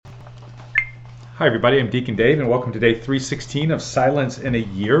Hi everybody, I'm Deacon Dave and welcome to day 316 of Silence in a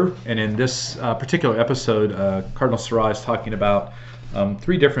Year. And in this particular episode, Cardinal Sarah is talking about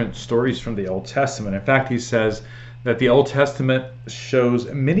three different stories from the Old Testament. In fact, he says that the Old Testament shows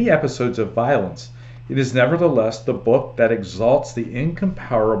many episodes of violence. It is nevertheless the book that exalts the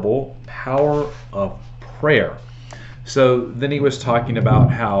incomparable power of prayer. So then he was talking about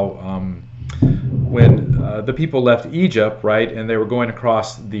how when the people left Egypt, right, and they were going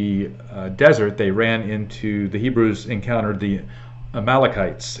across the desert, they ran into, the Hebrews encountered the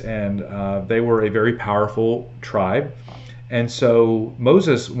Amalekites, and they were a very powerful tribe. And so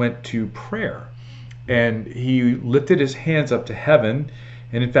Moses went to prayer, and he lifted his hands up to heaven,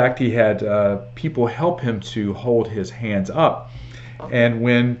 and in fact he had people help him to hold his hands up. And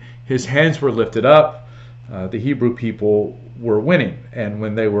when his hands were lifted up, the Hebrew people were winning, and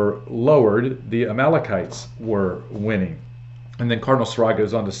when they were lowered, the Amalekites were winning. And then Cardinal Sarah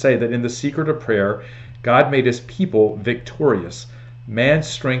goes on to say that in the secret of prayer, God made his people victorious. Man's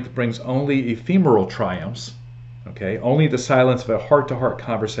strength brings only ephemeral triumphs. Okay, only the silence of a heart-to-heart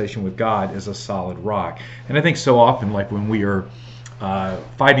conversation with God is a solid rock. And I think so often, like when we are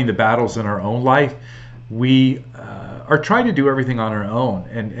fighting the battles in our own life, we are trying to do everything on our own,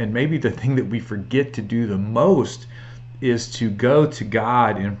 and maybe the thing that we forget to do the most is to go to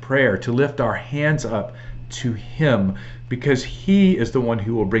God in prayer, to lift our hands up to Him, because He is the one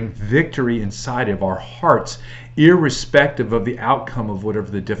who will bring victory inside of our hearts, irrespective of the outcome of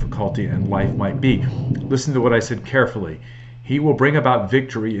whatever the difficulty in life might be. Listen to what I said carefully. He will bring about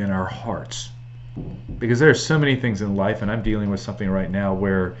victory in our hearts, because there are so many things in life, and I'm dealing with something right now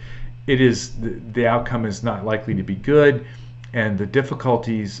where it is the outcome is not likely to be good, and the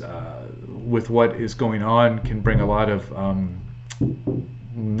difficulties with what is going on can bring a lot of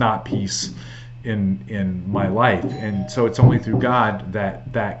not peace in my life. And so it's only through God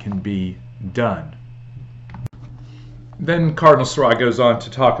that can be done. Then Cardinal Sarah goes on to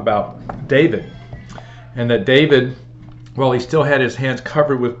talk about David, and that David, while he still had his hands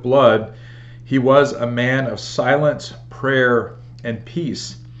covered with blood, he was a man of silence, prayer, and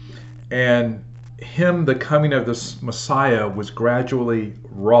peace. And him, the coming of this Messiah was gradually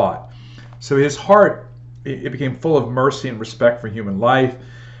wrought. So his heart, it became full of mercy and respect for human life,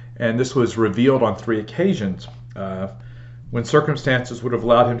 and this was revealed on three occasions. When circumstances would have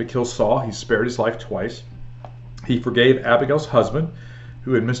allowed him to kill Saul, he spared his life twice. He forgave Abigail's husband,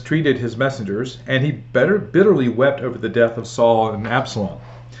 who had mistreated his messengers, and he bitterly wept over the death of Saul and Absalom,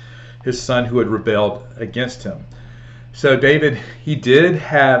 his son who had rebelled against him. So David, he did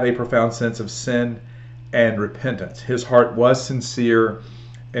have a profound sense of sin and repentance. His heart was sincere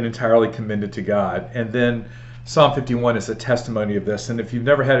and entirely commended to God. And then Psalm 51 is a testimony of this. And if you've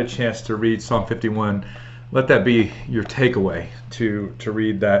never had a chance to read Psalm 51, let that be your takeaway to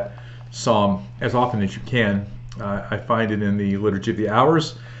read that psalm as often as you can. I find it in the Liturgy of the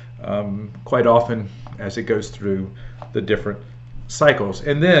Hours quite often as it goes through the different cycles.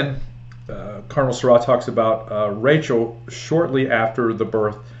 And then Cardinal Sarah talks about Rachel shortly after the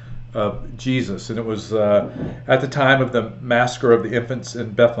birth of Jesus, and it was at the time of the massacre of the infants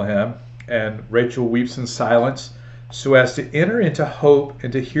in Bethlehem, and Rachel weeps in silence so as to enter into hope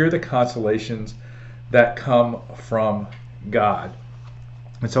and to hear the consolations that come from God.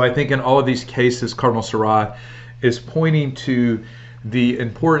 And so I think in all of these cases, Cardinal Sarah is pointing to the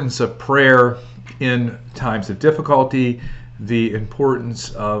importance of prayer in times of difficulty, the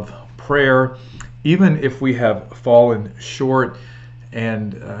importance of prayer, even if we have fallen short,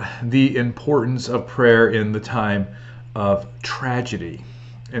 and the importance of prayer in the time of tragedy.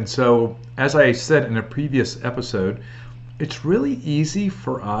 And so, as I said in a previous episode, it's really easy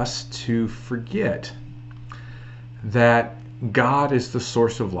for us to forget that God is the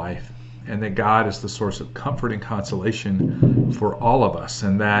source of life, and that God is the source of comfort and consolation for all of us,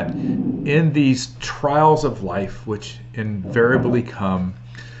 and that in these trials of life, which invariably come,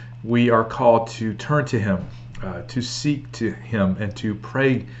 we are called to turn to Him, to seek to Him, and to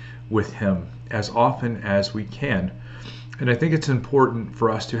pray with Him as often as we can. And I think it's important for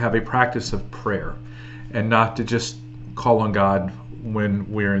us to have a practice of prayer and not to just call on God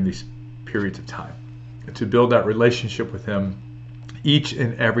when we're in these periods of time. And to build that relationship with Him each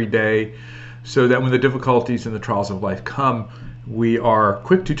and every day, so that when the difficulties and the trials of life come, we are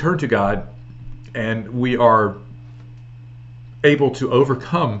quick to turn to God, and we are able to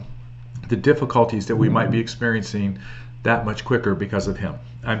overcome the difficulties that we might be experiencing that much quicker because of Him.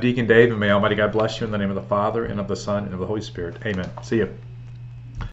 I'm Deacon Dave, and may Almighty God bless you in the name of the Father, and of the Son, and of the Holy Spirit. Amen. See you.